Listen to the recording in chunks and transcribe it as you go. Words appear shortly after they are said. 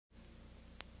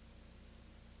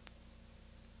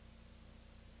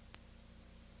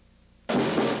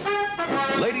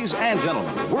Ladies and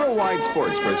gentlemen, Worldwide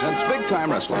Sports presents Big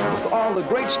Time Wrestling with all the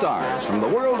great stars from the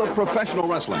world of professional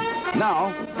wrestling.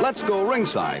 Now, let's go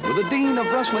ringside with the Dean of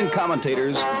Wrestling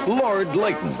Commentators, Lord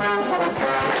Layton.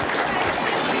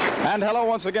 And hello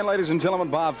once again, ladies and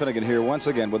gentlemen. Bob Finnegan here once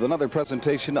again with another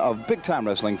presentation of Big Time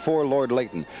Wrestling for Lord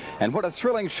Layton. And what a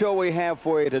thrilling show we have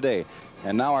for you today.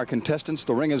 And now our contestants,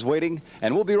 the ring is waiting,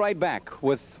 and we'll be right back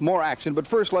with more action. But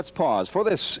first, let's pause for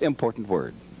this important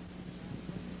word.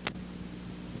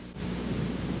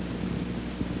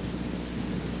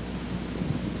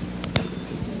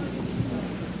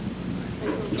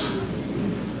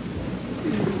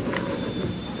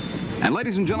 And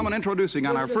ladies and gentlemen, introducing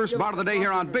on our first bout of the day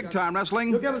here on Big Time Wrestling.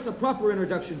 You'll give us a proper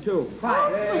introduction, too.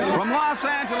 From Los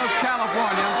Angeles,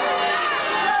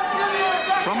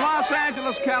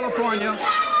 California,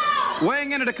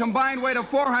 weighing in at a combined weight of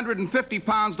 450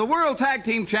 pounds, the World Tag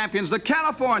Team Champions, the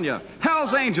California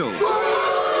Hells Angels. Their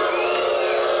opponents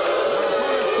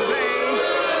today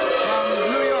from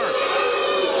New York,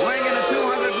 weighing in at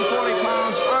 240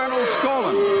 pounds, Arnold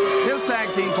Skaaland. His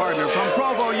tag team partner from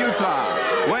Provo, Utah,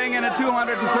 weighing in at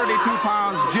 232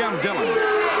 pounds, Jim Dillon.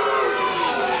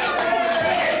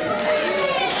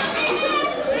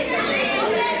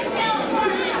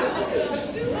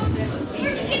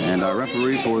 And our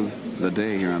referee for the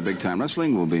day here on Big Time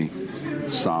Wrestling will be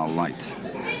Sal Light.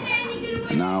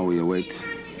 And now we await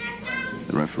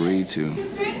the referee to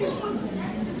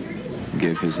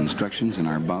give his instructions, and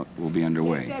our bout will be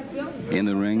underway. In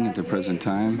the ring at the present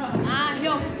time,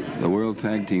 the World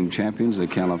Tag Team Champions, the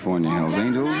California Hells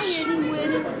Angels.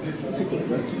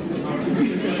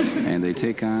 And they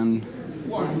take on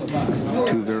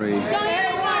two very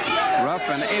rough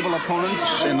and able opponents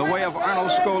in the way of Arnold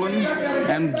Skaaland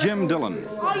and Jim Dillon.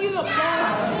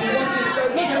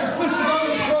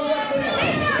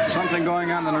 Something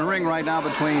going on in the ring right now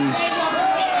between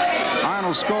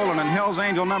Arnold Skaaland and Hells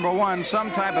Angel number 1. Some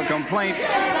type of complaint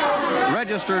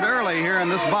registered early here in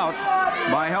this bout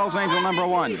by Hells Angel number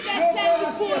 1.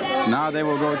 Now they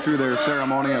will go through their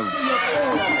ceremony of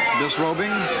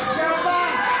disrobing,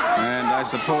 and I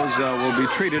suppose will be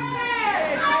treated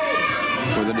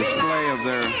for the display of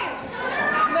their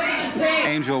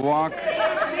angel walk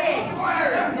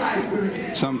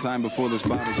sometime before this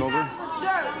bout is over.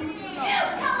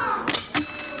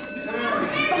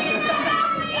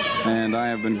 And I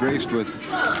have been graced with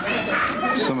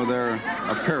some of their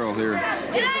apparel here,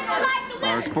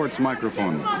 our sports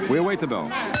microphone. We await the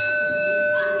bell.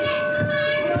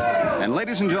 And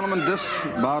ladies and gentlemen, this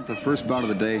bout, the first bout of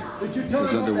the day,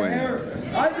 is underway.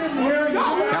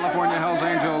 California Hells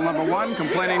Angel number 1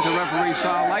 complaining to referee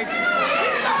Sal Light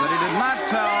that he did not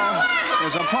tell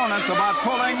his opponents about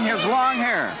pulling his long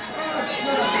hair.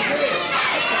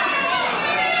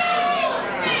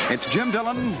 It's Jim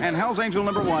Dillon and Hells Angel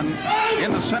number 1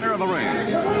 in the center of the ring.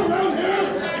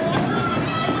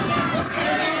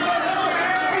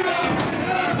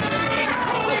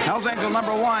 Hells Angel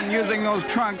number 1, using those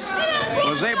trunks,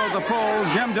 was able to pull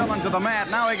Jim Dillon to the mat.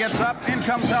 Now he gets up. In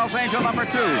comes Hells Angel number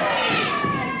 2.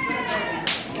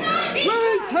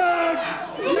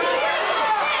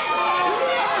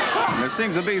 There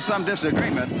seems to be some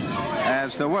disagreement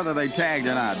as to whether they tagged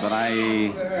or not, but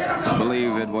I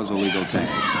believe it was a legal tag.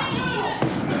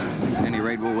 At any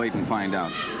rate, we'll wait and find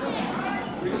out.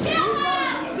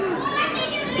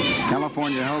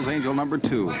 California Hells Angel number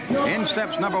 2. In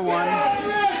steps number 1.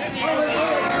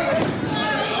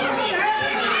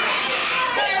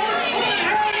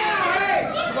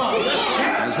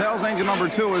 As Hells Angel number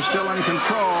 2 is still in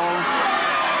control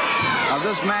of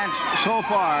this match so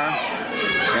far,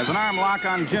 has an arm lock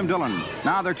on Jim Dillon.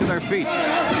 Now they're to their feet.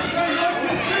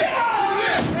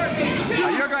 Now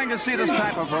you're going to see this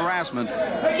type of harassment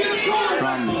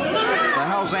from the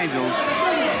Hells Angels,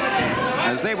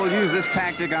 as they will use this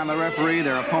tactic on the referee,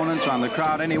 their opponents, on the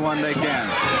crowd, anyone they can.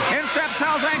 In steps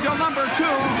Hells Angel number 2.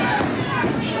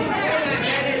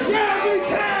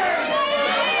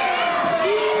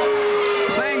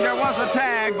 Saying there was a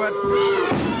tag, but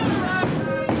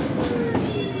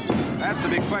that's the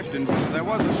big question. Whether there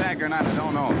was a tag or not, I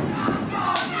don't know.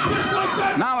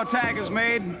 Now a tag is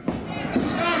made,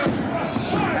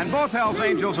 and both Hells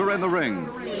Angels are in the ring.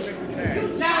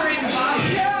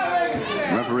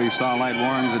 Referee Sal Light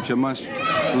warns that you must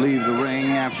leave the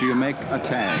ring after you make a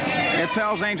tag. It's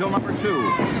Hells Angel number 2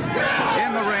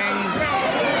 in the ring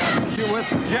with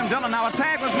Jim Dillon. Now a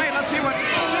tag was made. Let's see what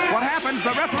happens.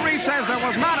 The referee says there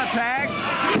was not a tag.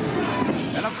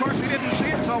 And of course he didn't see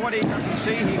it, so what he doesn't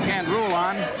see, he can't rule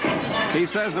on. He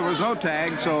says there was no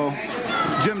tag, so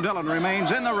Jim Dillon remains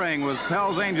in the ring with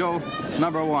Hell's Angel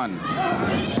number 1.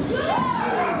 This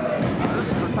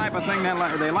is the type of thing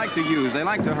that they like to use. They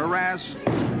like to harass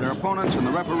their opponents and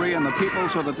the referee and the people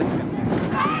so that they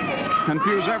can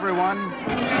confuse everyone.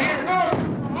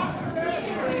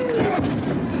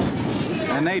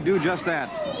 And they do just that.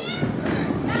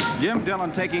 Jim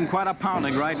Dillon taking quite a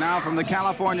pounding right now from the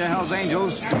California Hells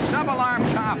Angels. Double arm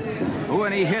chop. Ooh,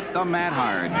 and he hit the mat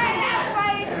hard.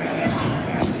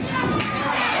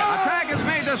 A tag is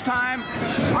made this time.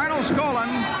 Arnold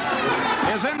Skaaland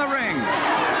is in the ring.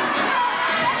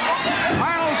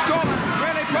 Arnold Skaaland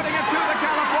really putting it to the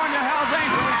California Hells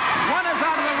Angels. One is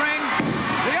out of the ring.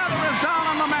 The other is down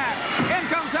on the mat. In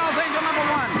comes Hells Angel number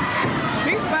 1.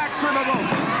 He's back through the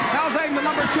ropes. Hells Angel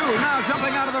number 2 now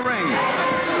jumping out of the ring.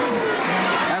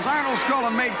 As Arnold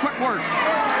Skaaland made quick work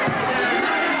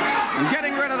and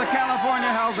getting rid of the California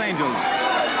Hells Angels.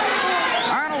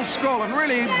 Arnold Skaaland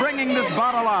really bringing this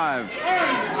bout alive.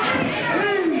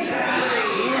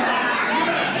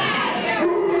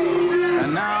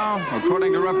 And now,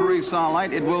 according to referee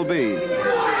Starlight, it will be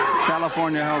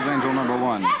California Hells Angel number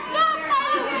 1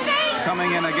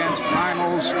 coming in against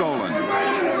Arnold Skaaland.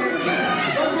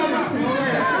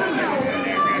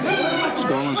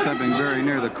 Skaaland stepping very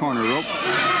near the corner rope.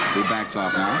 He backs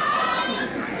off now.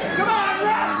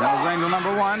 And Hell's Angel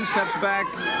number 1 steps back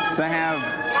to have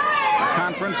a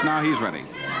conference. Now he's ready.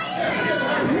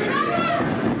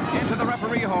 Into the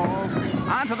referee hole.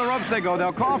 Onto the ropes they go.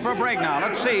 They'll call for a break now.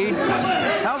 Let's see.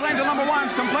 Hell's Angel number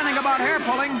 1's complaining about hair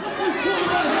pulling.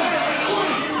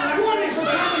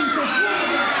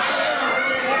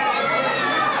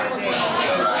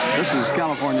 This is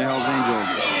California Hells Angel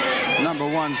number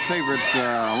 1's favorite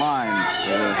line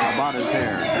about his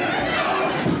hair.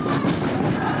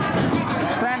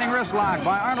 Standing wrist lock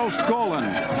by Arnold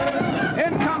Skaaland.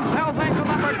 In comes Hell's Angel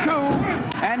number 2,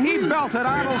 and he belted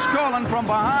Arnold Skaaland from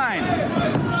behind.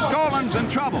 Skaaland's in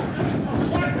trouble.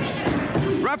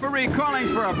 Referee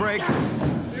calling for a break.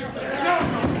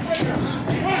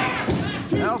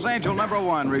 Hell's Angel number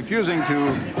 1 refusing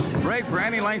to break for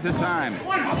any length of time.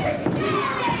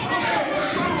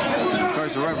 Of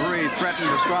course, the referee threatened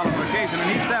disqualification, and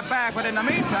he stepped back, but in the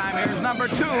meantime, here's number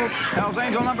 2. Hell's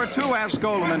Angel number 2 has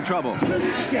Skaaland in trouble.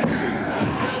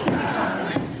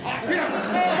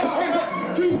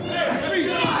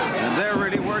 And they're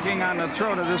really working on the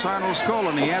throat of this Arnold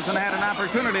Skaaland. He hasn't had an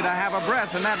opportunity to have a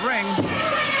breath in that ring.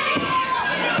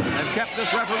 They've kept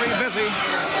this referee busy.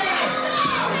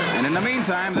 And in the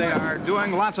meantime, they are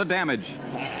doing lots of damage.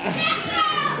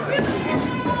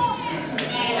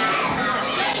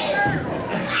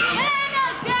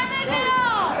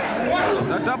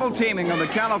 The double teaming of the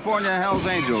California Hells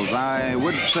Angels, I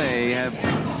would say,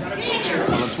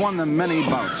 well, it's won them many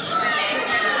bouts.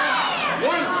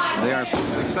 They are so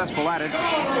successful at it that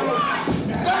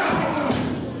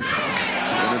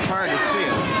it's hard to see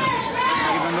it,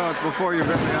 even though it's before your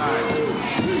very eyes.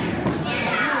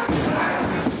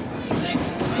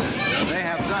 They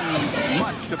have done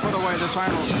much to put away this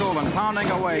Arnold Skaaland,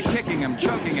 pounding away, kicking him,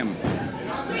 choking him.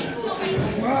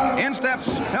 In steps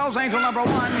Hell's Angel number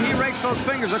 1. He rakes those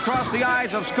fingers across the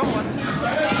eyes of Skaaland.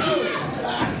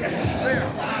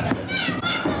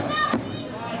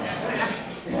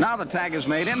 Now the tag is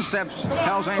made. In steps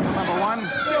Hell's Angel number 1.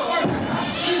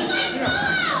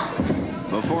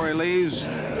 Before he leaves,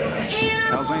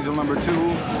 Hell's Angel number 2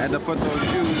 had to put those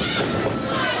shoes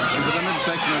into the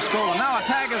midsection of Skaaland. Now a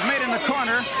tag is made in the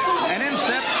corner, and in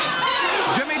steps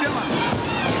Jimmy Dillon.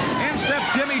 In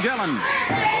steps Jimmy Dillon.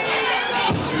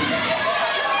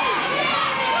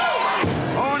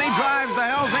 Oh, and he drives the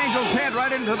Hells Angels' head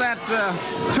right into that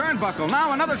turnbuckle.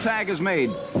 Now another tag is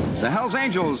made. The Hells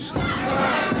Angels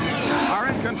are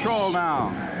in control now.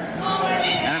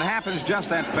 And it happens just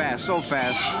that fast, so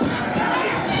fast.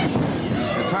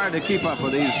 It's hard to keep up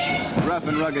with these rough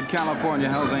and rugged California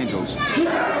Hells Angels.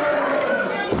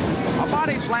 A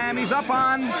body slam, he's up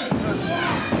on,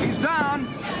 he's down.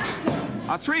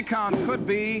 A 3 count could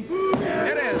be,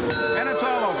 it is, and it's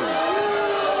all over.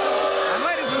 And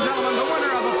ladies and gentlemen, the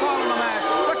winner of the fall of the match,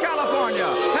 the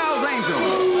California Hells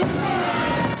Angels.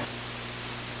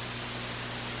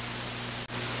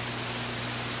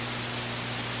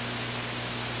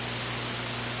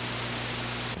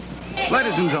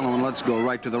 Ladies and gentlemen, let's go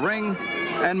right to the ring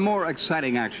and more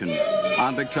exciting action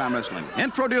on Big Time Wrestling.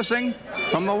 Introducing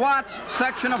from the Watts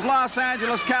section of Los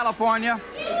Angeles, California,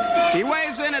 he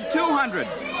weighs in at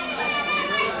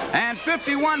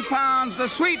 251 pounds, the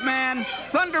sweet man,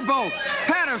 Thunderbolt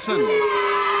Patterson.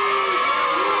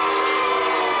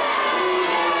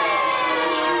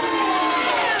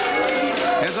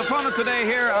 opponent today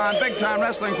here on Big Time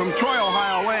Wrestling from Troy,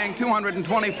 Ohio, weighing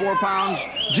 224 pounds,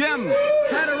 Jim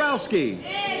Pateruski.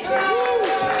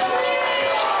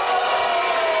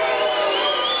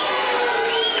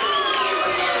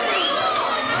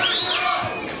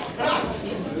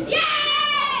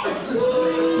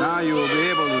 Now you will be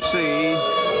able to see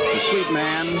the sweet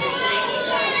man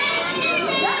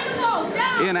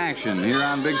in action here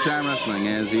on Big Time Wrestling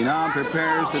as he now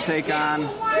prepares to take on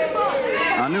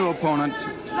a new opponent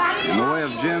in the way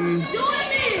of Jim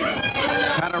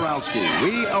Pateruski.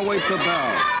 We await the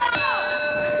bell.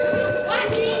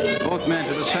 Both men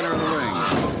to the center of the ring.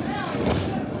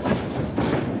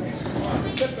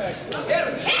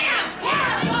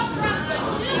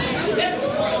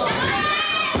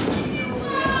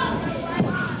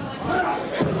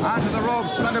 Onto the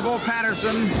ropes, Thunderbolt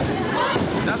Patterson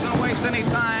doesn't waste any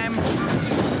time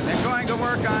in going to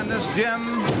work on this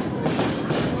Jim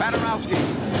Pateruski.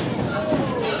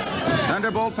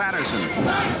 Thunderbolt Patterson,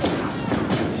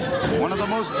 one of the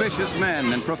most vicious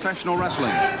men in professional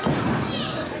wrestling,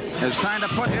 is trying to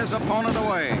put his opponent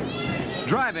away.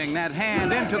 Driving that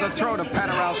hand into the throat of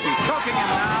Pateruski, choking him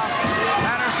now.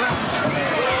 Patterson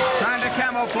trying to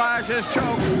camouflage his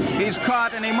choke. He's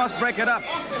caught and he must break it up.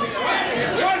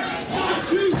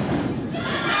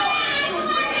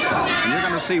 And you're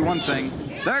going to see one thing.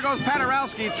 There goes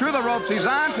Pateruski through the ropes. He's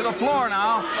on to the floor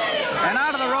now. And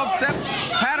out of the rope steps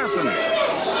Patterson,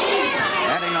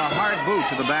 adding a hard boot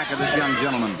to the back of this young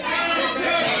gentleman.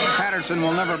 Patterson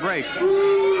will never break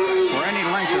for any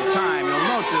length of time. You'll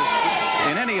note this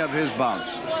in any of his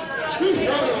bouts.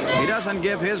 He doesn't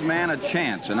give his man a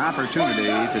chance, an opportunity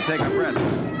to take a breath.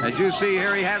 As you see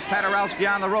here, he has Pateruski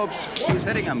on the ropes. He's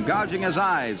hitting him, gouging his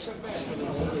eyes.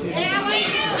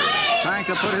 Trying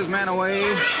to put his man away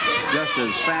just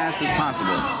as fast as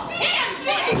possible.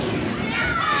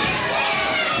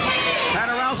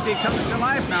 Pateruski coming to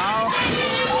life now.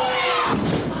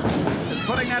 Is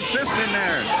putting that fist in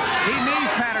there. He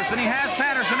needs Patterson. He has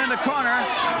Patterson in the corner.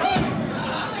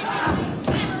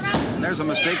 There's a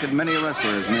mistake that many a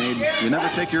wrestler has made. You never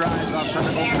take your eyes off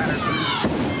Thunderbolt Patterson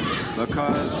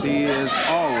because he is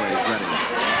always ready.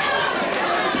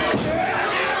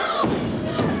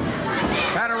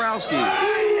 Pateruski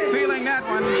feeling that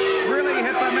one, really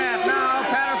hit the mat. Now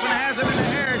Patterson has him in the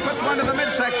hair. He puts one to the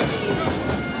midsection.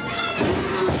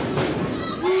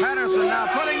 Patterson now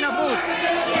putting the boot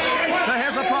to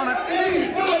his opponent,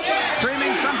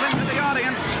 screaming something to the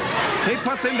audience. He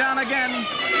puts him down again.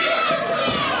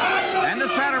 And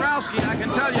this Pateruski, I can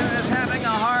tell you, is having a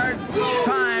hard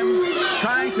time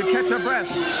trying to catch a breath.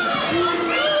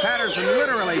 Patterson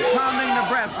literally pounding the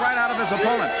breath right out of his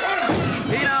opponent.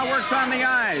 He now works on the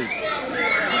eyes.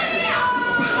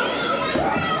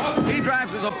 He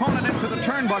drives his opponent into the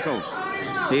turnbuckle.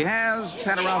 He has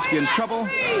Pateruski in trouble.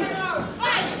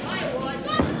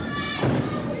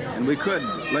 And we could,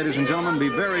 ladies and gentlemen, be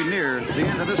very near the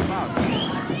end of this bout.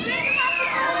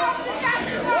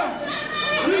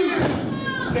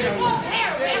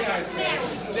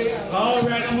 All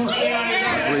right, I'm gonna stay out of his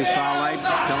eyes. Referee Starlight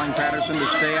telling Patterson to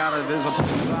stay out of his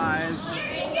opponent's eyes.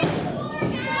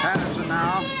 Patterson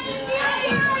now.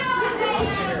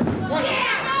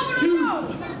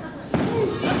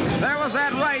 There was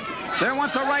that right. There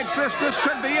went the right fist. This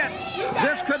could be it.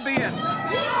 This could be it.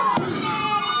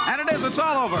 And it is. It's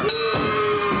all over. It's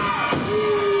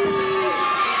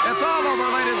all over,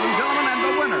 ladies and gentlemen, and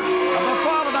the winner of the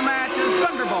fall of the match is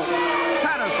Thunderbolt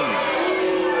Patterson.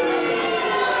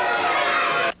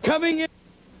 Coming in.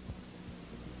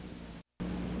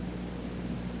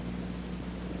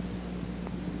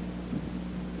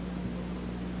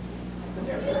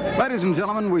 Ladies and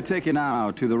gentlemen, we take you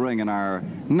now to the ring in our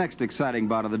next exciting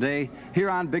bout of the day here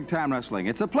on Big Time Wrestling.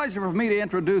 It's a pleasure for me to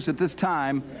introduce at this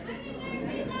time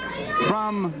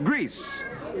from Greece,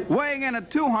 weighing in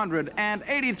at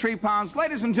 283 pounds,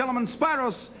 ladies and gentlemen,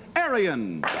 Spiros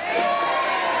Arion.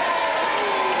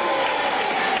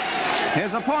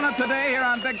 His opponent today here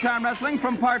on Big Time Wrestling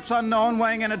from parts unknown,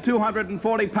 weighing in at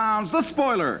 240 pounds, the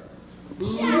Spoiler.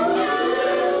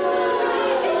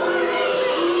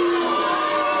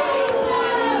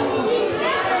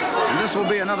 And this will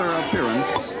be another appearance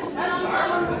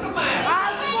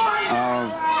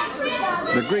of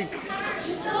the Greek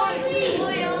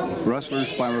wrestler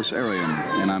Spiros Arion,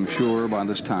 and I'm sure by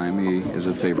this time he is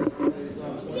a favorite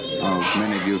of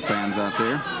many of you fans out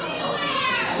there.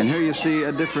 And here you see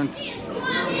a different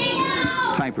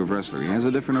type of wrestler. He has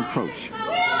a different approach.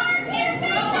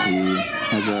 He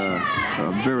has a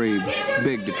very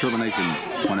big determination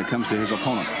when it comes to his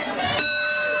opponent.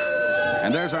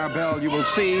 And there's our bell. You will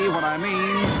see what I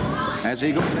mean as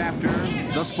he goes after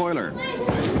the Spoiler.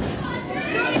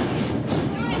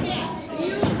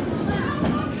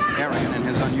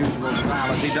 unusual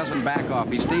style is he doesn't back off.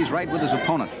 He stays right with his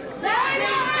opponent,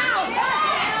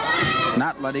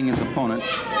 not letting his opponent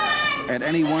at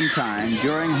any one time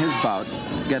during his bout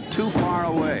get too far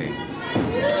away.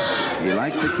 He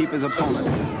likes to keep his opponent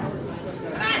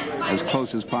as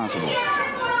close as possible.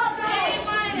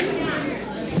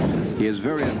 He is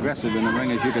very aggressive in the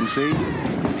ring, as you can see.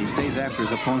 He stays after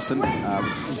his opponent.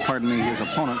 His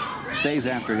opponent stays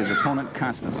after his opponent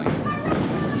constantly.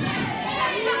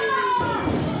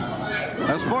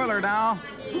 The spoiler now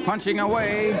punching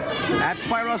away at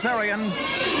Spiros Arion.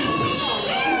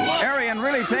 Arion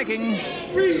really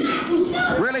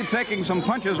taking some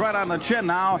punches right on the chin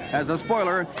now, as the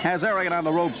spoiler has Arion on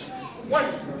the ropes.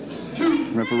 1,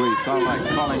 2. Referee saw light,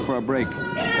 calling for a break.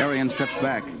 Arion steps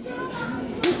back.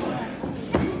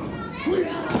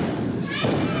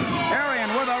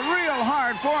 Arion with a real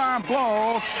hard forearm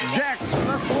blow decks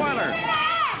the spoiler.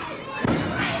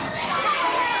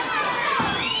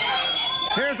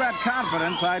 Here's that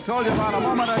confidence I told you about a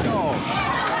moment ago.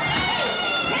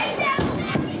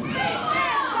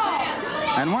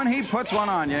 And when he puts one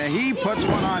on you, he puts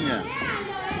one on you.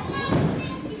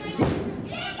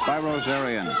 Spiros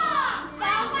Arion.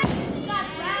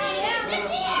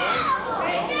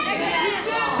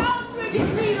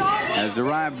 Has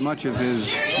derived much of his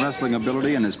wrestling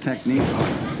ability and his technique.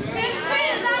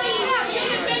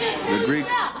 The Greek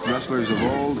wrestlers of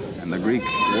old and the Greek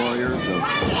warriors of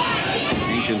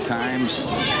ancient times.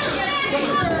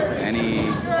 And he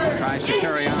tries to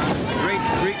carry on great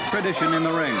Greek tradition in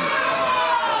the ring.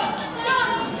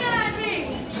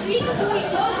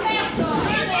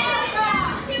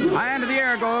 High into the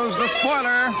air goes the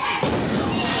spoiler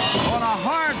on a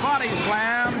hard body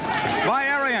slam by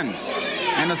Arion.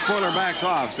 And the spoiler backs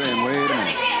off, saying, wait a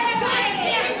minute.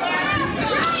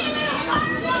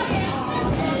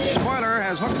 Spoiler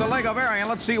has hooked the leg of Arion.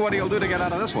 Let's see what he'll do to get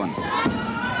out of this one.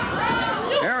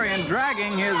 Arion,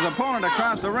 dragging his opponent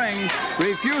across the ring,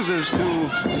 refuses to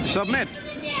submit.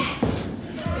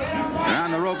 They're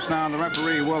on the ropes now, and the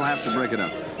referee will have to break it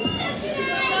up.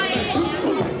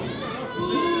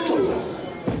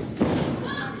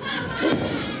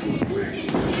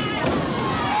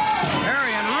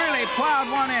 Plowed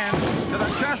one in to the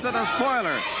chest of the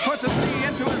spoiler, puts a knee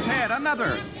into his head,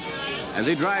 another, as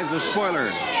he drives the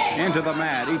spoiler into the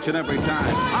mat each and every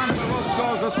time. Onto the ropes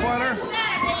goes the spoiler.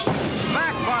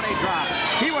 Back body drop.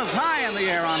 He was high in the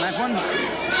air on that one.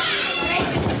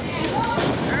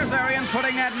 There's Arion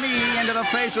putting that knee into the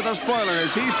face of the spoiler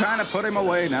as he's trying to put him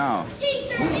away now.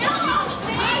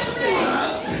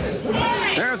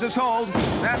 There's his hold.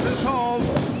 That's his hold.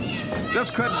 This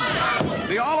could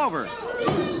be all over.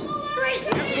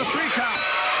 It's the 3 count.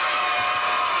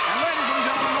 And ladies and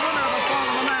gentlemen, the winner of the fall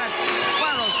of the match,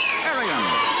 Spiros Arion.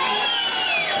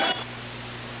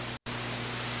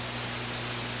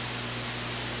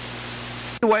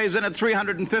 He weighs in at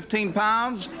 315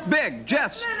 pounds, Big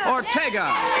Jess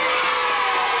Ortega.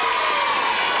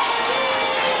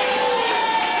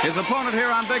 His opponent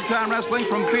here on Big Time Wrestling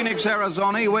from Phoenix,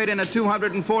 Arizona, he weighed in at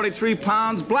 243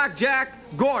 pounds, Blackjack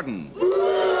Gordon.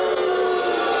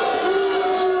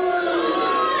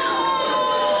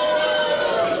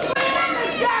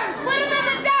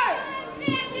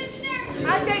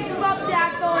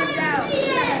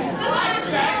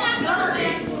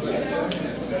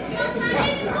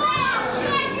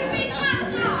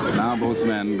 Now both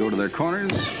men go to their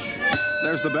corners.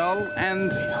 There's the bell,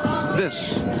 and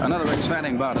this, another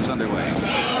exciting bout is underway.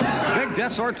 Big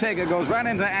Jess Ortega goes right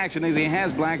into action as he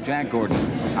has Blackjack Gordon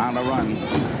on the run.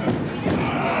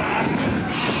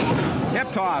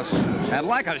 Hip toss, and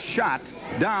like a shot,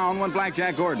 down went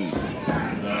Blackjack Gordon.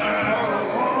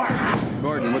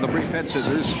 Gordon with a brief head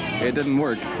scissors. It didn't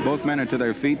work. Both men are to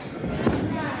their feet.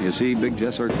 You see Big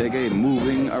Jess Ortega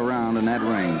moving around in that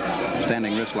ring.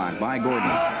 Standing wrist lock by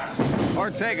Gordon.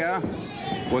 Ortega,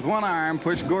 with one arm,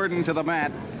 pushed Gordon to the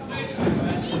mat.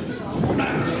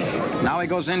 Now he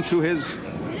goes into his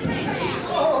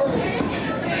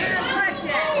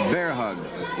bear hug.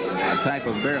 A type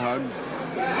of bear hug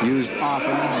used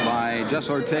often by Jess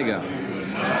Ortega.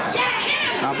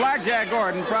 Now, Blackjack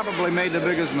Gordon probably made the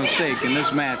biggest mistake in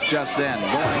this match just then,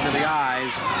 going to the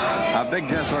eyes of Big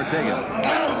Jess Ortega.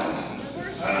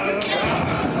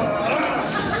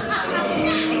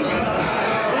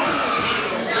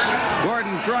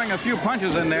 Gordon throwing a few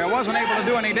punches in there, wasn't able to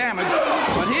do any damage,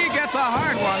 but he gets a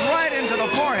hard one right into the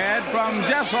forehead from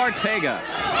Jess Ortega.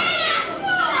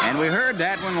 And we heard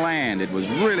that one land. It was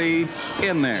really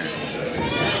in there.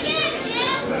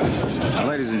 Now,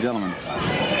 ladies and gentlemen,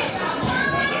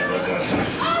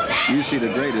 You see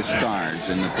the greatest stars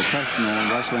in the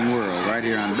professional wrestling world right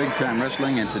here on Big Time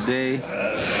Wrestling, and today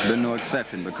it's been no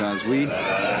exception because we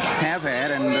have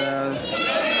had and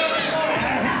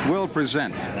will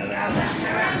present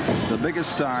the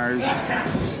biggest stars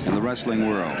in the wrestling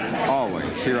world,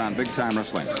 always here on Big Time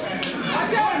Wrestling.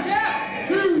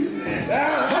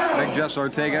 Big Jess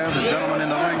Ortega, the gentleman in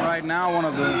the ring right now, one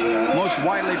of the most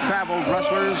widely traveled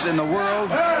wrestlers in the world.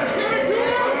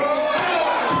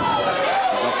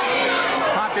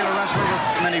 Popular wrestler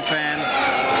with many fans.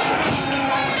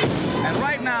 And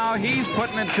right now, he's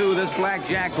putting it to this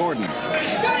Blackjack Gordon.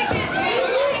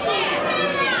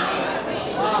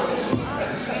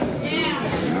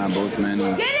 Now both men,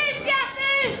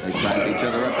 they size each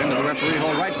other up into the referee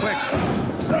hold. Right quick.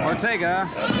 Ortega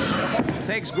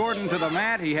takes Gordon to the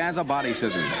mat. He has a body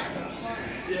scissors.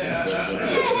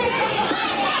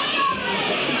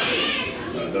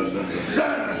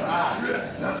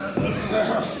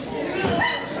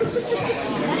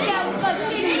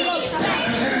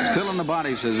 Still in the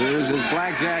body scissors is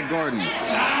Blackjack Gordon.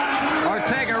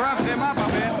 Ortega roughs him up a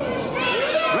bit,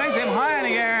 brings him high in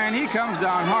the air, and he comes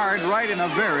down hard right in a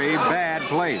very bad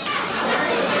place.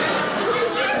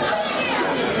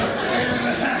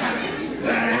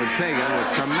 Ortega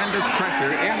with tremendous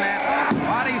pressure in that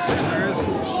body scissors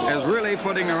is really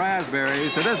putting the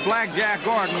raspberries to this Blackjack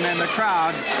Gordon, and the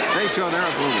crowd, they show their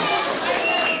approval.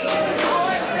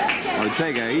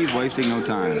 Ortega, he's wasting no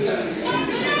time.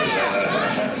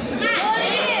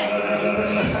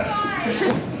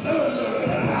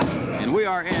 And we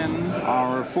are in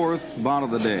our fourth bout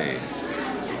of the day.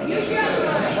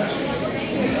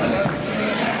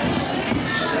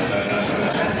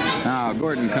 Now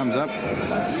Gordon comes up.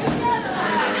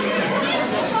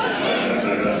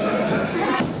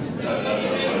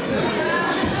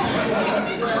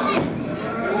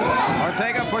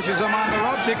 Ortega pushes him on the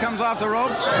ropes. He comes off the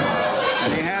ropes,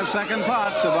 and he has second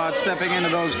thoughts about stepping into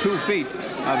those 2 feet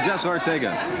of Jess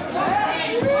Ortega.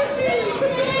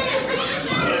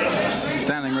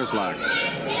 Standing wrist lock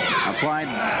applied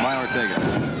by Ortega.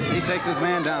 He takes his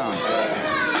man down.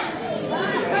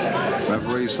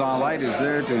 Referee Saw Light is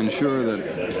there to ensure that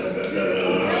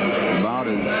the bout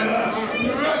is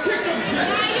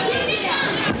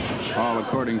all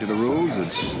according to the rules.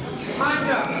 It's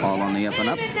all on the up and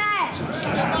up.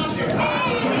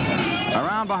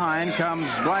 Around behind comes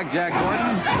Blackjack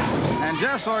Gordon, and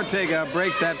Jess Ortega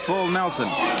breaks that full Nelson.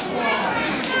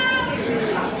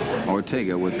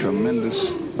 Ortega with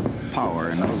tremendous power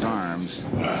in those arms.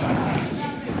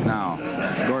 Now,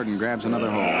 Gordon grabs another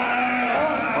hold.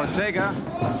 Ortega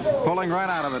pulling right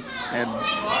out of it. And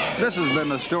this has been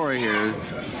the story here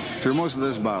through most of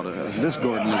this bout. This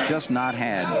Gordon has just not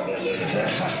had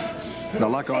the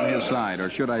luck on his side, or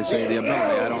should I say the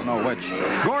ability, I don't know which.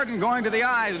 Gordon going to the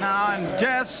eyes now, and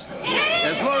Jess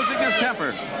is losing his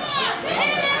temper.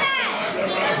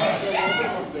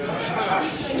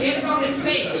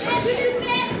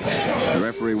 The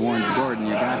referee warns Gordon,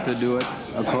 you got to do it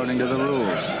according to the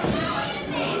rules.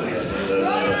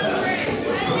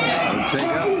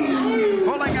 Ortega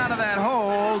pulling out of that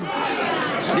hold,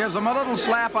 gives him a little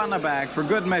slap on the back for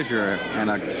good measure, and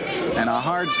a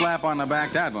hard slap on the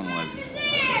back that one was.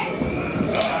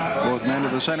 Both men to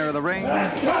the center of the ring.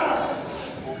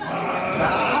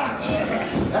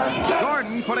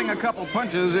 Gordon putting a couple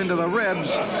punches into the ribs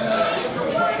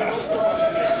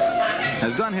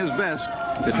has done his best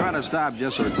to try to stop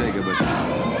Jess Ortega, but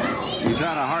he's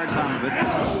had a hard time of it,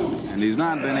 and he's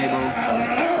not been able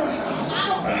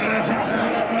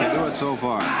to do it so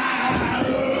far.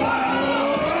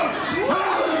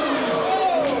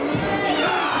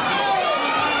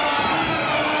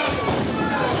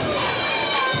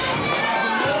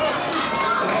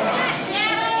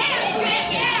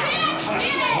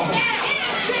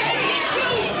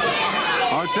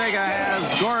 Ortega has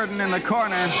Gordon in the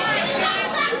corner.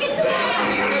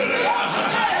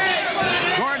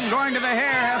 Gordon going to the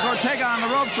hair, has Ortega on the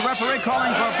ropes. The referee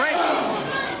calling for a break.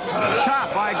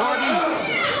 Chop by Gordon.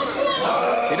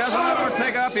 He doesn't let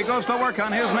Ortega up. He goes to work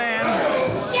on his man.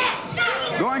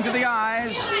 Going to the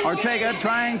eyes. Ortega,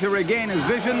 trying to regain his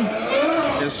vision,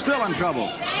 is still in trouble.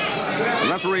 The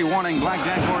referee warning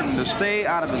Blackjack Gordon to stay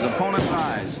out of his opponent's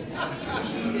eyes.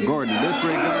 Gordon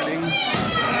disregarding.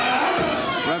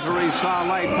 Referee Saw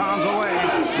Light pounds away.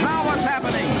 Now what's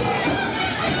happening?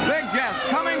 Big Jess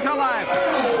coming to life.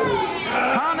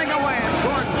 Pounding away at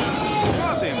Gordon.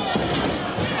 Throws him.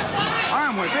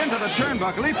 Arm whip into the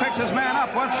turnbuckle. He picks his man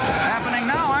up. What's happening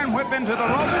now? Arm whip into the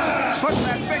rope. Putting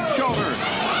that big shoulder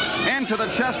into the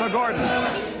chest of Gordon.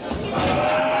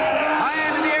 High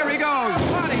end in the air he goes.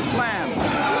 Body slam.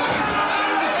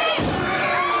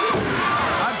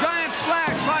 A giant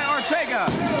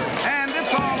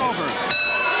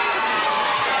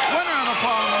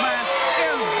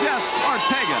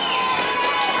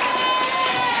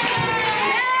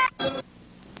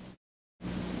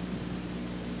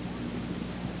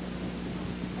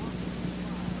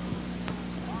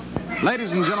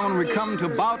Ladies and gentlemen, we come to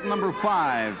bout number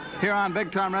 5 here on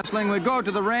Big Time Wrestling. We go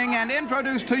to the ring and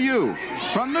introduce to you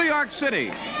from New York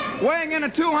City, weighing in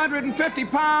at 250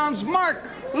 pounds, Mark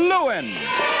Lewin.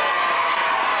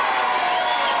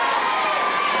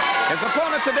 His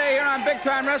opponent today here on Big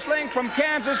Time Wrestling from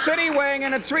Kansas City, weighing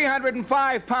in at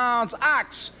 305 pounds,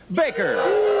 Ox Baker.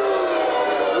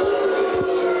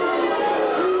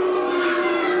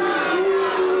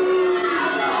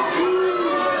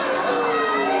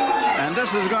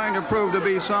 This is going to prove to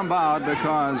be some bout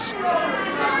because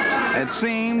it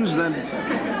seems that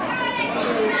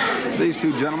these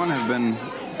two gentlemen have been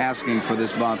asking for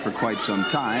this bout for quite some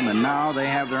time, and now they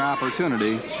have their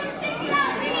opportunity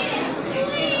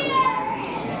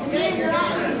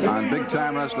on Big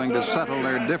Time Wrestling to settle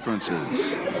their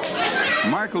differences.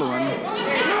 Mark Lewin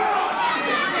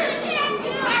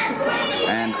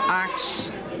and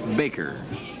Ox Baker.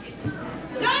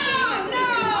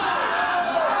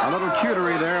 A little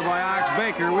cutery there by Ox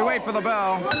Baker. We wait for the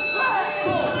bell.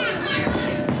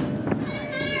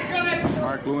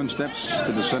 Mark Lewin steps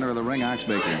to the center of the ring. Ox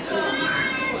Baker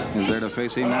is there to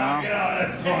face him now.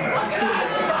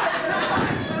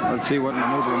 Let's see what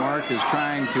maneuver Mark is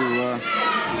trying to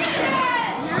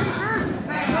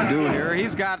do here.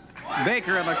 He's got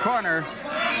Baker in the corner.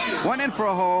 Went in for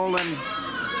a hold, and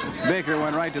Baker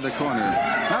went right to the corner.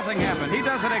 Nothing happened. He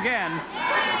does it again.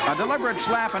 A deliberate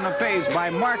slap in the face by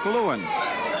Mark Lewin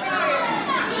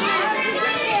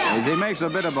as he makes a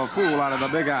bit of a fool out of the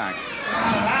big Ox.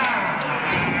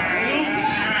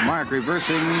 Mark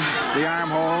reversing the arm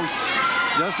hold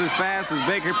just as fast as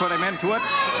Baker put him into it.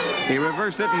 He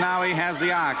reversed it, and now he has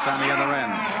the Ox on the other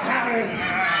end.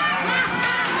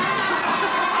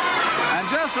 And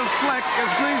just as slick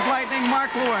as greased lightning,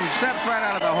 Mark Lewin steps right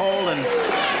out of the hold, and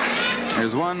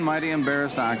there's one mighty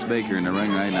embarrassed Ox Baker in the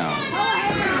ring right now.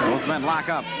 Both men lock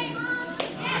up.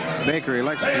 Baker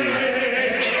elects to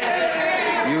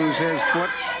use his foot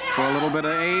for a little bit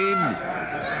of aid.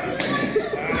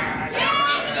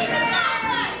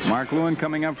 Mark Lewin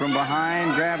coming up from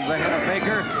behind, grabs the head of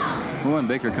Baker. Lewin,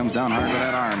 Baker comes down hard with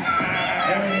that arm.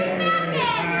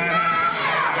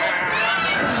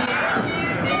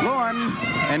 Lewin,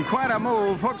 in quite a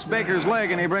move, hooks Baker's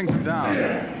leg and he brings him down.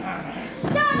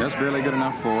 Just barely good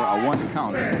enough for a 1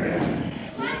 count.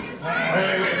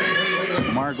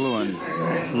 Mark Lewin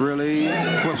really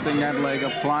twisting that leg,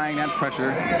 applying that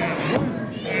pressure.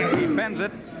 He bends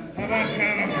it.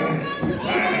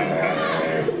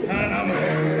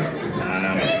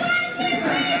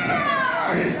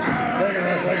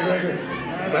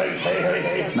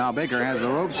 Now Baker has the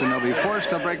ropes, and they'll be forced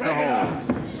to break the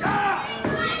hold.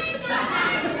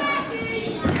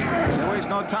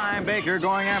 No time. Baker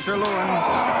going after Lewin.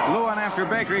 Lewin after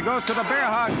Baker. He goes to the bear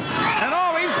hug. And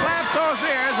oh, he slaps those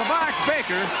ears of Ox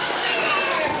Baker.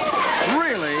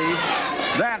 Really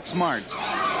that smart.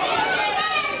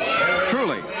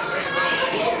 Truly.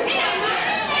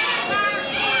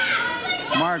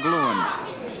 Mark Lewin,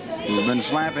 who's been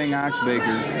slapping Ox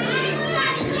Baker,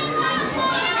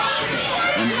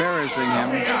 embarrassing him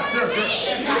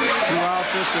throughout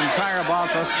this entire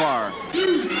bout thus far.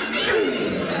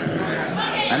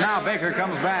 And now Baker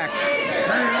comes back.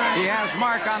 He has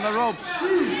Mark on the ropes.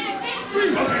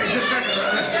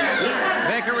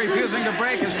 Baker refusing to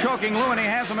break is choking Lewin. He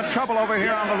has him in trouble over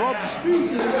here on the ropes.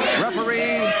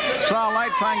 Referee saw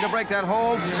light trying to break that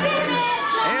hold.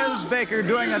 Is Baker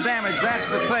doing the damage? That's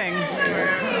the thing.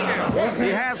 He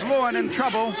has Lewin in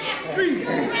trouble.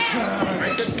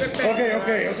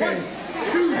 Okay.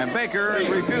 And Baker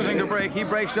refusing to break. He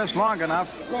breaks just long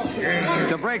enough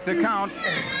to break the count.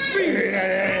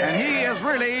 And he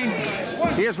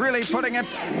is really putting it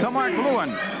to Mark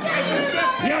Lewin.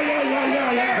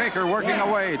 Baker working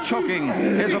away, choking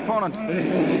his opponent.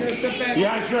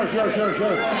 Yeah, sure.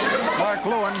 Mark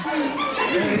Lewin.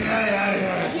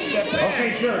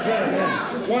 Okay, sure.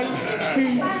 1,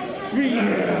 2, 3.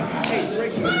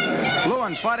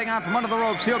 Lewin's fighting out from under the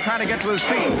ropes. He'll try to get to his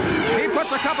feet. He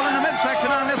puts a couple in the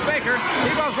midsection on this Baker.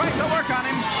 He goes right to work on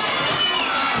him.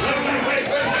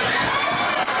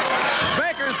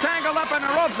 Baker's tangled up in the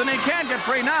ropes, and he can't get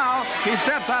free now. He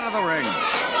steps out of the ring.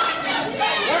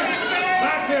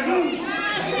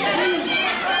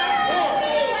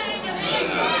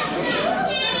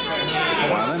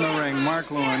 While in the ring, Mark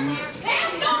Lewin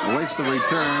awaits the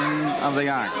return of the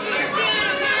Ox.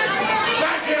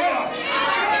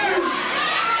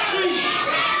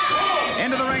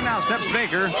 Into the ring now steps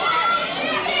Baker.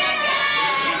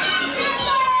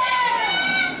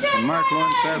 And Mark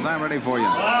Lewin says, I'm ready for you.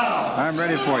 I'm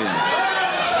ready for you.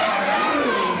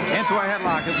 Into a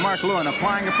headlock is Mark Lewin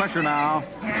applying the pressure now.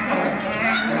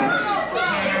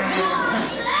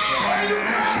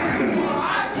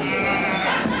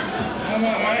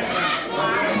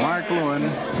 Mark Lewin.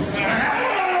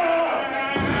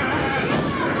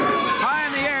 High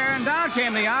in the air, and down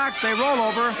came the ox. They roll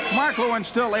over. Mark Lewin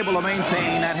still able to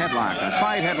maintain that headlock. A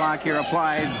side headlock here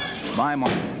applied by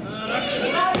Mark.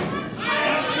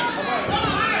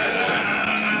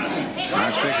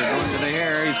 Mark Sticker going to the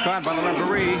air. He's caught by the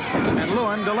referee, and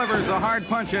Lewin delivers a hard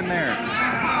punch in there.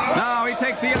 Now he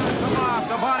takes the ox off,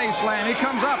 the body slam. He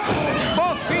comes up,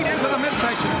 both feet into the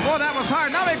midsection. Boy, that was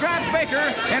hard. Now he grabs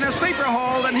Baker in a sleeper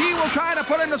hold, and he will try to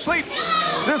put him to sleep.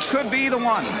 This could be the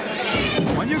one.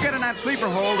 When you get in that sleeper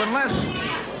hold, unless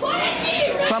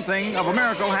something of a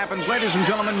miracle happens, ladies and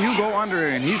gentlemen, you go under,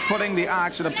 and he's putting the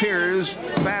ox, it appears,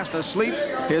 fast asleep.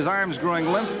 His arms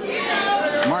growing limp.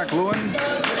 Mark Lewin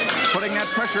putting that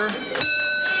pressure.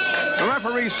 The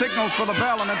referee signals for the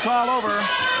bell, and it's all over.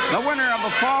 The winner of the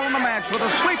fall in the match with a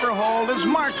sleeper hold is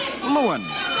Mark Lewin.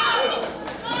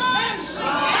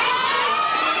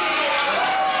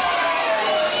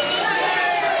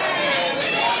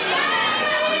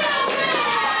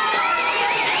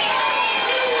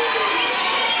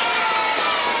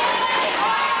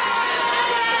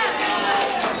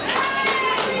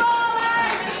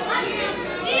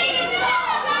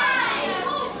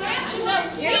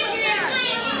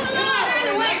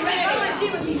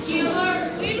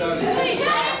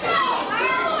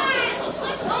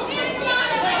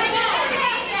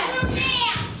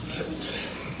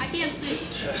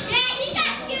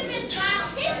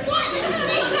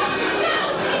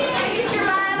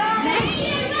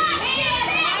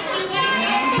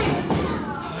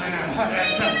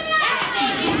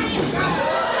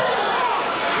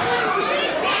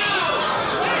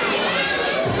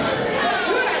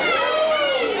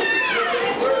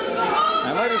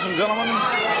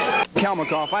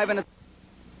 Kalmakoff, 5 minutes.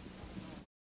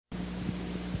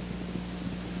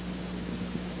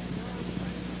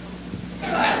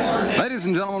 Ladies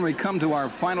and gentlemen, we come to our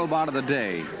final bout of the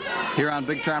day. Here on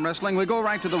Big Time Wrestling, we go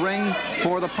right to the ring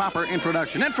for the proper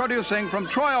introduction. Introducing from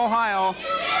Troy, Ohio,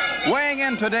 weighing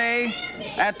in today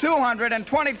at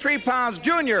 223 pounds,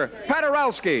 Junior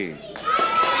Pateruski.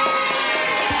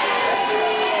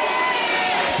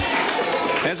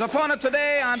 His opponent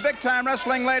today on Big Time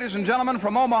Wrestling, ladies and gentlemen,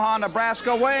 from Omaha,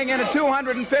 Nebraska, weighing in at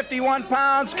 251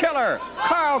 pounds, Killer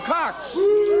Karl Cox.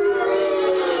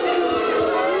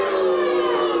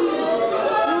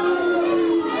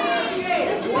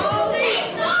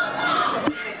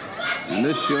 And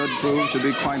this should prove to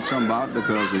be quite some bout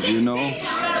because, as you know,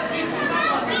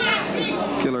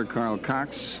 Killer Karl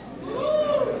Cox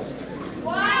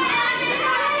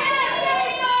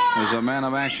is a man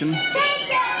of action.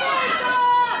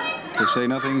 To say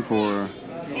nothing for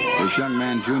this young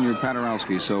man, Junior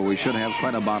Pateruski, so we should have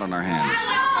quite a bout on our hands.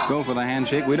 Go for the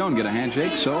handshake. We don't get a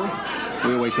handshake, so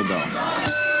we await the bell.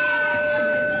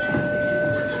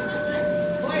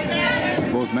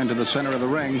 Both men to the center of the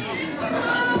ring.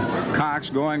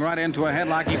 Cox going right into a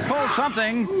headlock. He pulls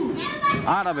something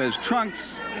out of his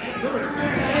trunks.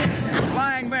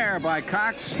 Flying mare by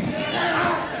Cox.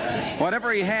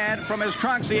 Whatever he had from his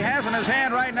trunks, he has in his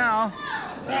hand right now.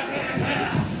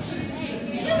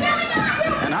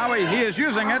 And how he is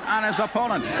using it on his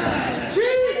opponent.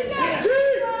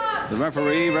 The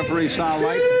referee saw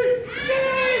light.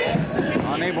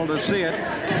 Unable to see it.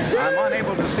 I'm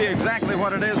unable to see exactly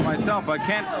what it is myself. I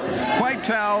can't quite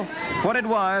tell what it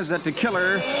was that the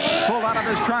Killer pulled out of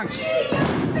his trunks.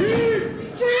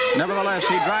 Nevertheless,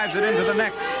 he drives it into the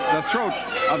neck, the throat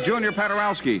of Junior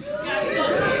Pateruski.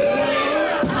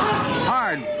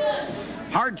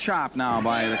 Hard chop now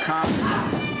by the Cox.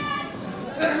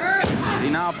 He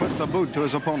now puts the boot to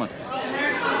his opponent.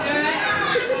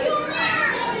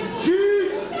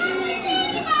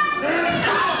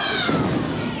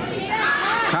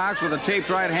 Cox with a taped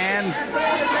right hand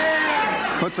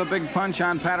puts a big punch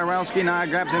on Pateruski. Now he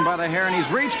grabs him by the hair, and he's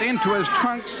reached into his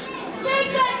trunks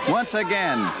once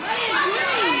again.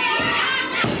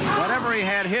 Whatever he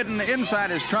had hidden inside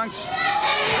his trunks,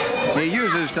 he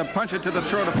uses to punch it to the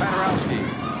throat of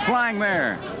Pateruski. Flying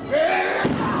mare.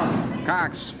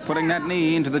 Cox putting that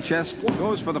knee into the chest,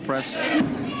 goes for the press.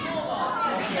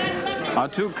 A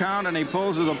 2 count, and he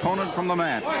pulls his opponent from the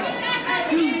mat.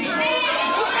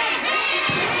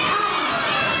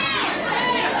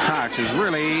 Cox is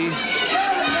really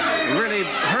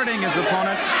hurting his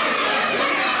opponent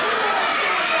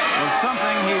with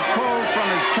something he pulls from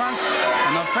his trunks,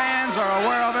 and the fans are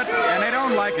aware of it, and they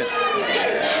don't like it.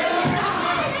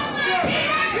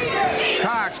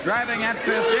 Cox driving that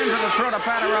fist into the throat of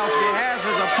Pateruski, has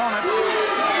his opponent.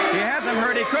 He has him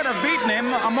hurt. He could have beaten him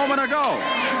a moment ago.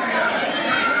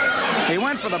 He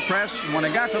went for the press, and when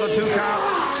he got to the 2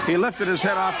 count, he lifted his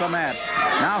head off the mat.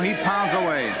 Now he pounds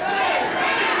away.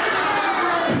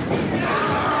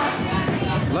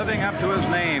 Living up to his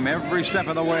name every step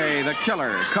of the way, the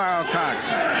killer, Karl Cox.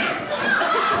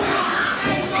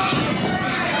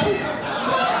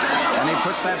 And he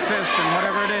puts that fist and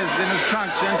whatever it is in his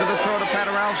trunks into the throat of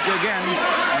Pateruski again,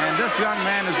 and this young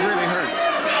man is really hurt.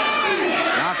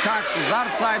 Now Cox is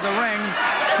outside the ring.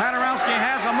 Pateruski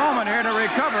has a moment here to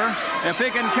recover if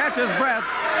he can catch his breath.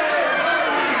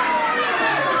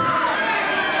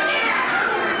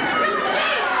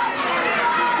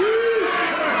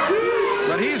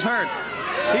 But he's hurt.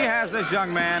 He has this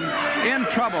young man in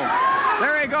trouble.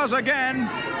 There he goes again,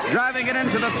 driving it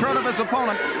into the throat of his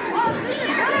opponent.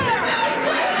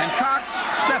 And Cox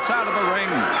steps out of the ring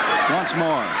once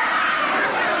more.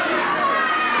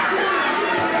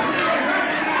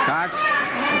 Cox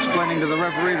explaining to the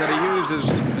referee that he used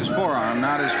his forearm,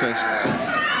 not his fist.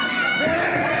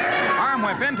 Arm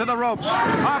whip into the ropes.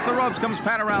 Off the ropes comes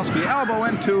Pateruski. Elbow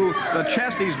into the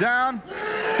chest. He's down.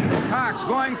 Cox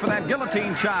going for that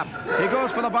guillotine chop. He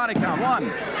goes for the body count.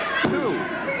 1,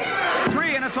 2,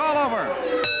 3, and it's all over.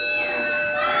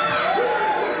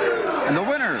 And the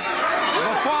winner of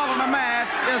the fall in the match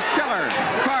is killer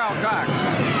Karl Cox.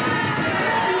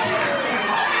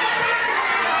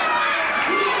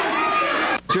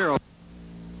 Gerald.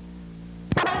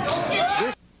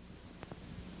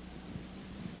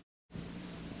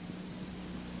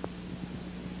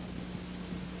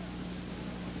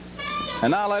 And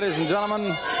now, ladies and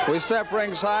gentlemen, we step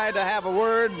ringside to have a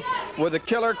word with the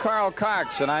killer Karl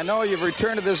Cox. And I know you've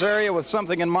returned to this area with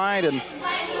something in mind, and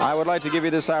I would like to give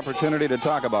you this opportunity to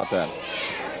talk about that.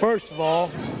 First of all,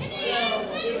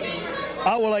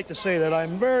 I would like to say that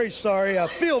I'm very sorry, I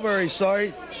feel very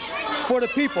sorry for the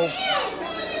people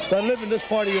that live in this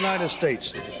part of the United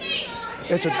States.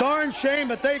 It's a darn shame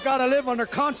that they got to live under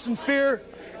constant fear.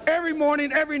 Every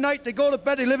morning, every night, they go to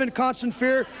bed, they live in constant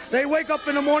fear. They wake up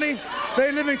in the morning,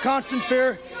 they live in constant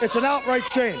fear. It's an outright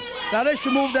shame. Now, they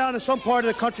should move down to some part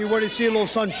of the country where they see a little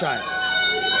sunshine.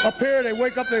 Up here, they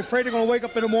wake up, they're afraid they're going to wake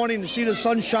up in the morning to see the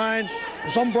sunshine,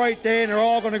 some bright day, and they're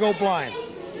all going to go blind.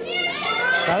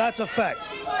 Now, that's a fact.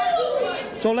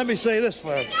 So let me say this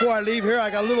before I leave here. I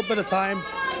got a little bit of time.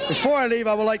 Before I leave,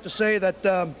 I would like to say that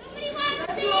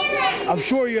I'm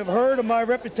sure you have heard of my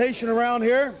reputation around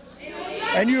here,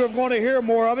 and you are going to hear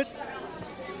more of it.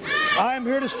 I am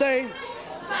here to stay,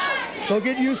 so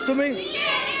get used to me.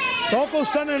 Don't go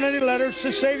sending any letters.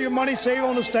 Just save your money, save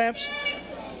on the stamps.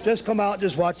 Just come out and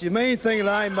just watch. The main thing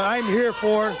that I'm here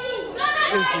for is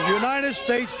the United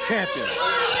States champion.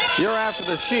 You're after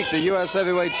the Sheik, the U.S.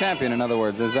 heavyweight champion, in other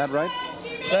words. Is that right?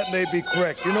 That may be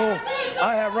correct. You know,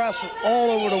 I have wrestled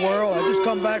all over the world. I just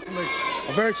come back from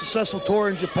a very successful tour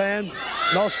in Japan,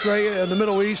 in Australia, in the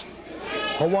Middle East,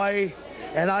 Hawaii.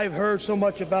 And I've heard so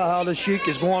much about how the Sheik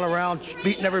is going around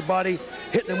beating everybody,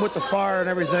 hitting them with the fire and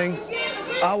everything.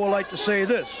 I would like to say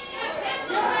this.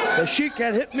 The Sheik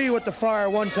had hit me with the fire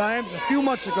one time a few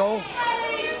months ago,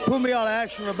 put me out of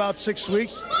action for about 6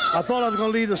 weeks. I thought I was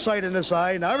going to leave the sight in this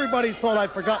eye. Now, everybody thought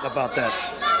I'd forgotten about that.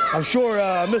 I'm sure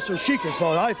Mr. Sheik has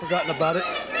thought I'd forgotten about it,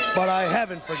 but I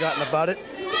haven't forgotten about it.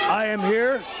 I am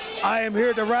here. I am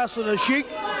here to wrestle the Sheik.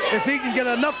 If he can get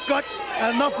enough guts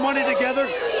and enough money together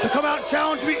to come out and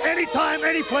challenge me anytime,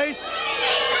 any place,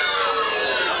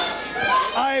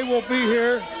 I will be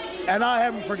here, and I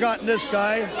haven't forgotten this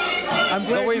guy. I'm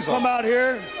glad you come out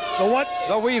here. The what?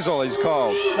 The Weasel, he's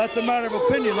called. That's a matter of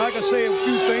opinion. I can say a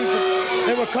few things, but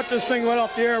they will cut this thing right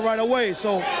off the air right away.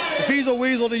 So if he's a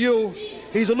weasel to you,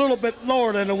 he's a little bit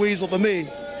lower than a weasel to me.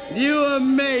 You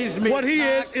amaze me. What he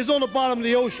is on the bottom of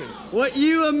the ocean. What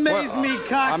you amaze me,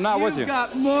 Cox. I'm not with you. You've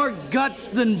got more guts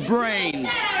than brains.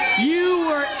 You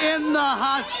were in the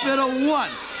hospital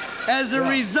once as a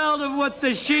result of what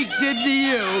the Sheik did to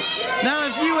you. Now,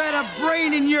 if you had a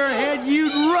brain in your head,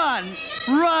 you'd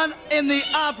run in the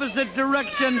opposite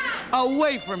direction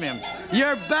away from him.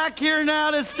 You're back here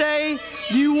now to stay.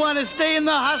 You want to stay in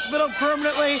the hospital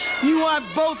permanently? You want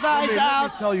both eyes out?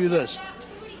 Let me tell you this.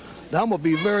 Now, I'm going to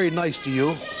be very nice to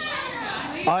you.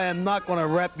 I am not going to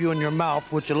wrap you in your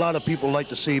mouth, which a lot of people like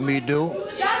to see me do,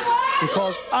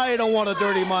 because I don't want to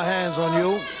dirty my hands on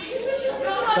you.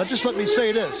 Now, just let me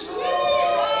say this.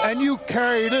 And you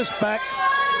carry this back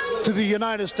to the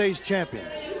United States champion.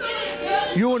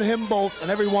 You and him both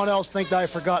and everyone else think that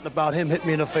I've forgotten about him hitting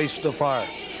me in the face with the fire.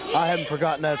 I haven't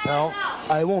forgotten that, pal.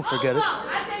 I won't forget it.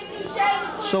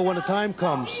 So when the time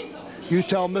comes, you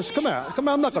tell Miss, come here,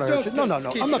 I'm not going to hurt you. No,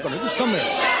 I'm not going to, just come here.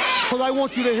 Because I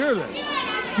want you to hear this.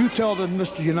 You tell the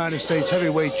Mr. United States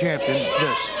heavyweight champion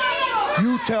this.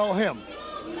 You tell him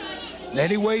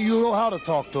any way you know how to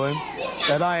talk to him,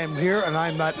 that I am here and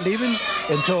I'm not leaving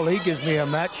until he gives me a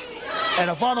match. And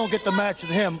if I don't get the match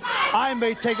with him, I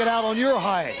may take it out on your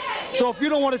hide. So if you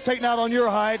don't want to take it out on your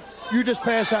hide, you just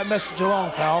pass that message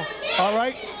along, pal. All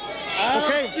right? I'll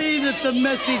see that the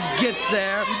message gets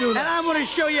there, and I'm going to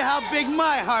show you how big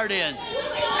my heart is.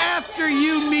 After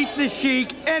you meet the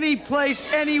Sheik, any place,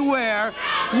 anywhere,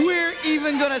 we're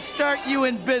even going to start you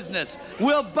in business.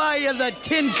 We'll buy you the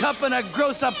tin cup and a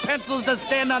gross of pencils to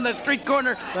stand on the street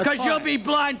corner, because you'll be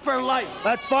blind for life.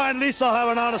 That's fine. At least I'll have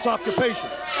an honest occupation.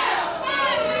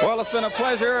 Well, it's been a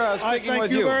pleasure speaking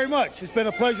with you. Thank you very much. It's been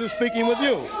a pleasure speaking with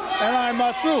you. And I'm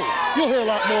not through. You'll hear a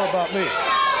lot more about me.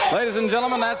 Ladies and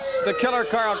gentlemen, that's the killer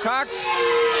Karl Cox.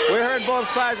 We heard both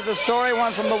sides of the story,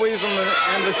 one from the Weasel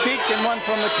and the Sheik and one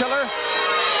from the killer.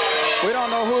 We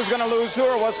don't know who's going to lose who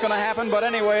or what's going to happen, but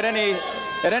anyway,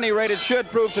 at any rate, it should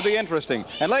prove to be interesting.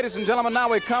 And ladies and gentlemen, now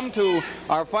we come to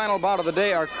our final bout of the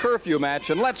day, our curfew match,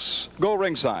 and let's go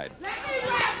ringside.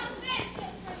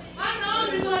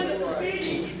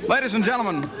 Ladies and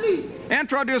gentlemen,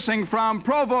 introducing from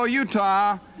Provo,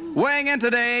 Utah, weighing in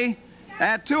today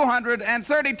at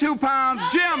 232 pounds,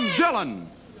 Jim Dillon.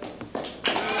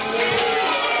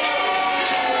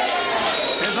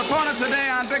 His opponent today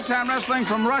on Big Time Wrestling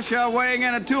from Russia, weighing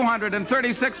in at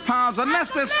 236 pounds,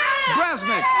 Arnestis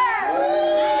Resnick.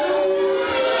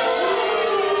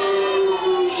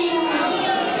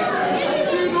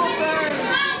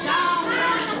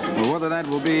 Well, whether that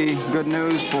will be good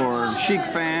news for Sheik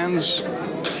fans,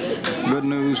 good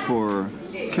news for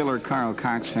killer Karl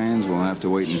Cox fans, we'll have to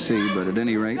wait and see. But at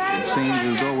any rate, it seems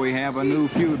as though we have a new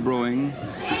feud brewing.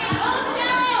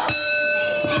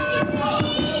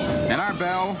 And our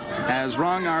bell has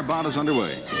rung. Our bout is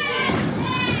underway.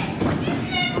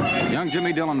 Young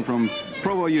Jimmy Dillon from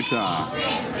Provo, Utah,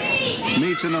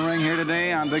 meets in the ring here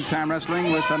today on Big Time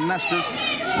Wrestling with Arnestis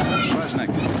Resnick.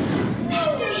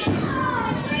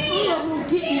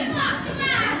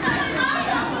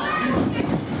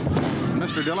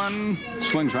 Mr. Dillon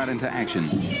swings right into action.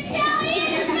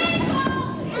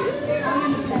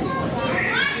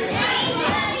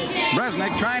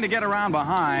 Resnick, trying to get around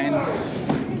behind,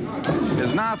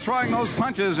 is now throwing those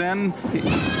punches in. He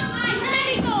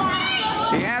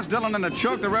has Dillon in a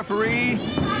choke. The referee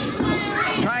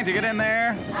trying to get in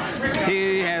there.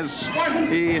 He has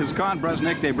caught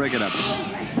Resnick. They break it up.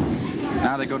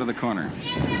 Now they go to the corner.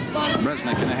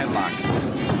 Resnick in a headlock.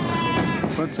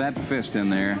 Puts that fist in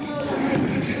there.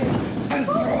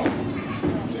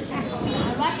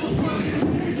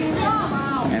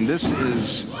 And this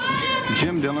is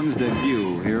Jim Dillon's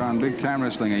debut here on Big Time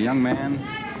Wrestling. A young man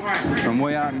from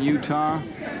way out in Utah.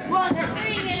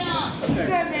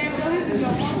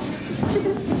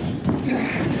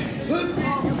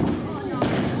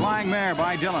 Flying mare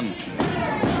by Dillon.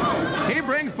 He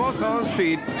brings both those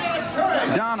feet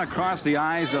down across the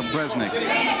eyes of Resnick.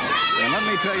 And let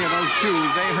me tell you, those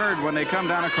shoes, they hurt when they come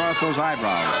down across those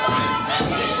eyebrows.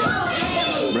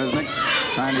 Resnick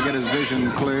trying to get his vision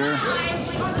clear.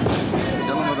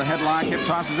 Dillon with a headlock, hip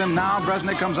tosses him. Now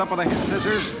Resnick comes up with a hip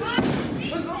scissors.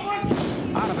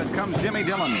 Out of it comes Jimmy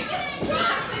Dillon.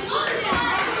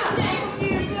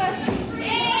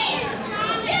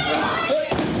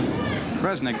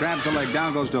 Resnick grabs the leg,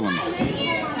 down goes Dillon.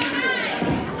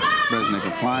 Resnick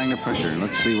applying the pressure.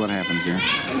 Let's see what happens here.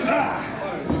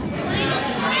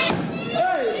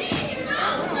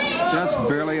 Just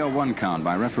barely a 1 count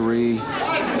by referee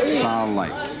Sal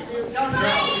Light.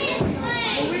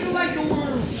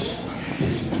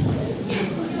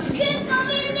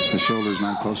 The shoulder's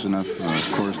not close enough,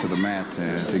 of course, to the mat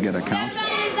to get a count.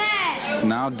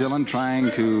 Now Dillon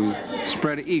trying to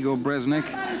spread eagle Resnick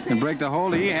and break the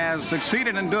hold. He has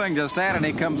succeeded in doing just that, and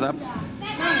he comes up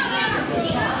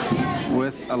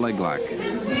with a leg lock.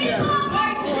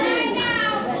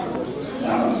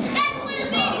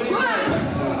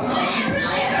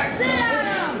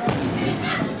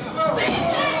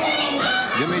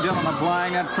 Jimmy Dillon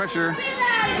applying that pressure.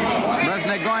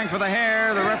 Resnick going for the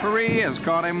hair. The referee has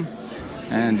caught him,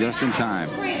 and just in time.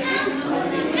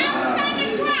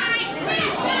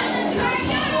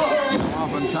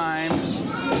 Oftentimes,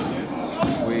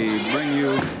 we bring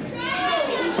you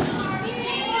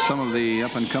some of the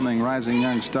up-and-coming rising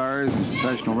young stars in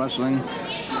professional wrestling.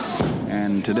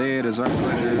 And today it is our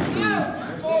pleasure to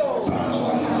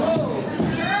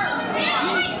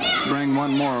bring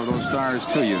one more of those stars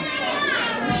to you.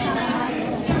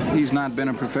 He's not been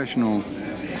a professional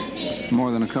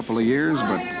more than a couple of years,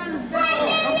 but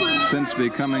since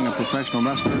becoming a professional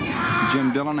wrestler,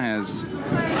 Jim Dillon has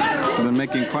been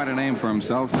making quite a name for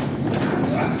himself.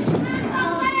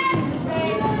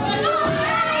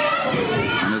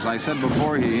 And as I said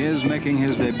before, he is making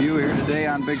his debut here today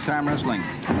on Big Time Wrestling.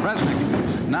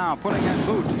 Resnick now putting that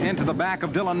boot into the back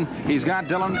of Dillon. He's got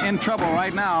Dillon in trouble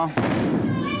right now.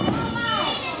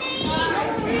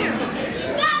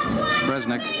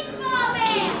 Resnick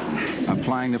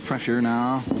applying the pressure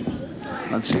now.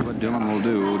 Let's see what Dillon will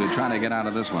do to try to get out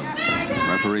of this one.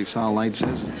 Referee saw light,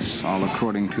 says it's all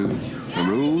according to the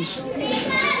rules.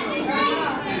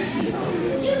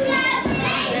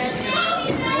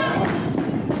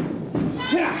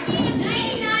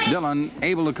 Dillon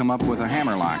able to come up with a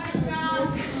hammerlock.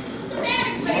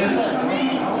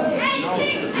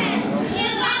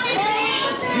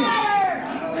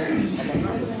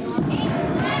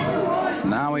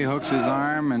 Now he hooks his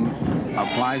arm and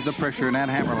applies the pressure in that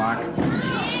hammerlock.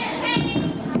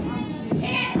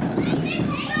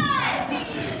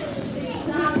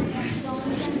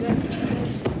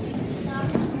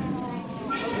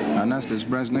 Arnestis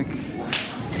Resnick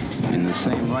in the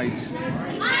same right.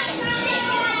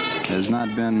 Has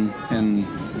not been in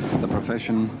the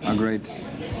profession a great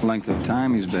length of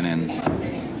time. He's been in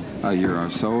a year or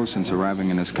so since arriving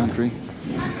in this country.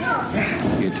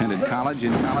 He attended college.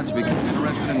 In college became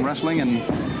interested in wrestling and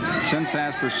since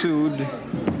has pursued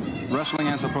wrestling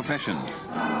as a profession.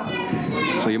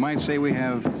 So you might say we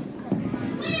have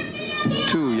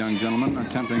two young gentlemen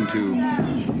attempting to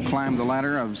climb the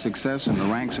ladder of success in the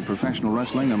ranks of professional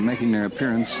wrestling and making their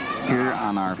appearance here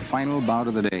on our final bout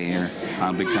of the day here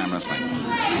on Big Time Wrestling.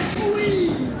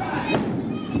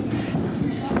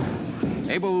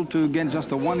 Able to get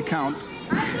just a 1 count,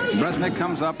 Resnick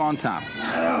comes up on top.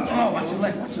 Oh, watch your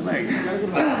leg, watch your leg.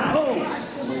 Oh!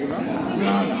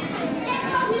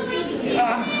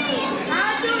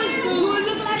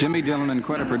 Jimmy Dillon in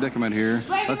quite a predicament here.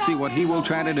 Let's see what he will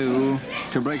try to do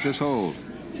to break this hold.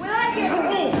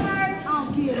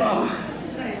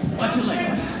 Watch your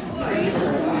leg.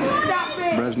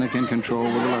 Resnick in control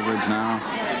with the leverage now.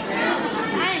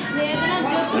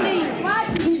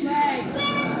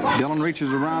 Dillon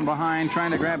reaches around behind,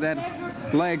 trying to grab that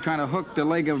leg, trying to hook the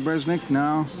leg of Resnick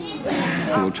now.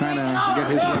 He will try to get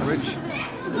his leverage.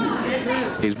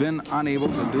 He's been unable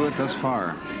to do it thus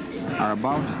far. Our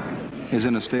bout is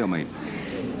in a stalemate.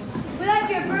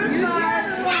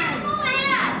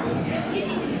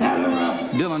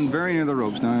 Dillon very near the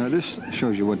ropes. Now, this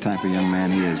shows you what type of young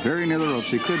man he is. Very near the ropes.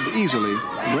 He could easily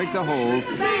break the hold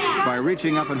by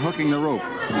reaching up and hooking the rope.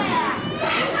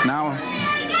 Now,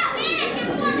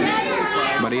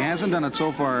 but he hasn't done it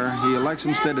so far. He elects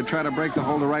instead to try to break the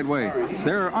hold the right way.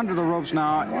 They're under the ropes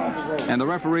now, and the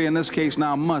referee in this case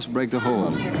now must break the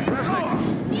hold.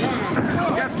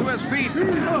 Resnick gets to his feet.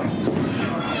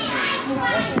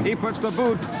 He puts the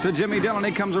boot to Jimmy Dillon.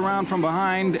 He comes around from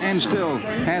behind and still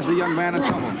has the young man in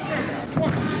trouble.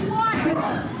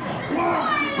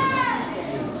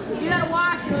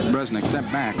 Resnick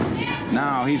stepped back.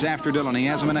 Now he's after Dillon. He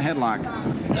has him in a headlock.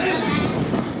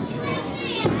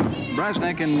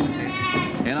 Resnick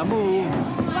in a move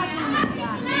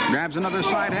grabs another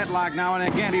side headlock now,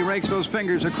 and again he rakes those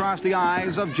fingers across the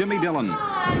eyes of Jimmy Dillon.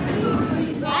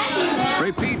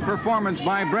 Repeat performance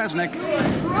by Resnick.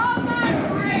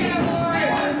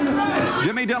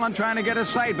 Jimmy Dillon trying to get his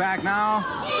sight back now.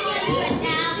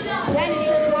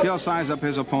 He'll size up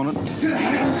his opponent.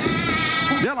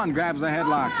 Dillon grabs the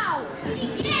headlock.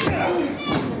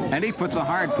 And he puts a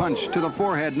hard punch to the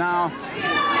forehead now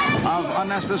of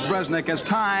Arnestis Resnick as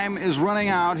time is running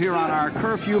out here on our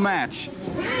curfew match.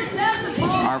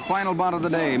 Our final bout of the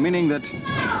day, meaning that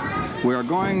we are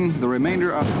going the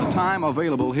remainder of the time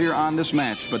available here on this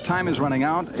match. But time is running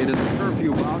out. It is a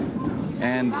curfew bout.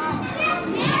 And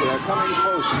we are coming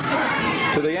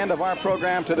close to the end of our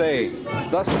program today.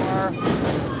 Thus far,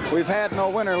 we've had no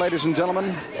winner, ladies and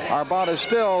gentlemen. Our bout is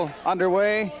still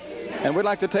underway. And we'd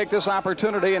like to take this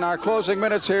opportunity in our closing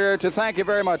minutes here to thank you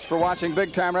very much for watching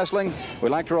Big Time Wrestling. We'd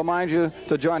like to remind you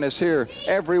to join us here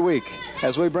every week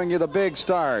as we bring you the big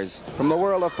stars from the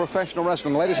world of professional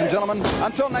wrestling. Ladies and gentlemen,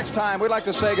 until next time, we'd like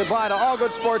to say goodbye to all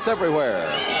good sports everywhere.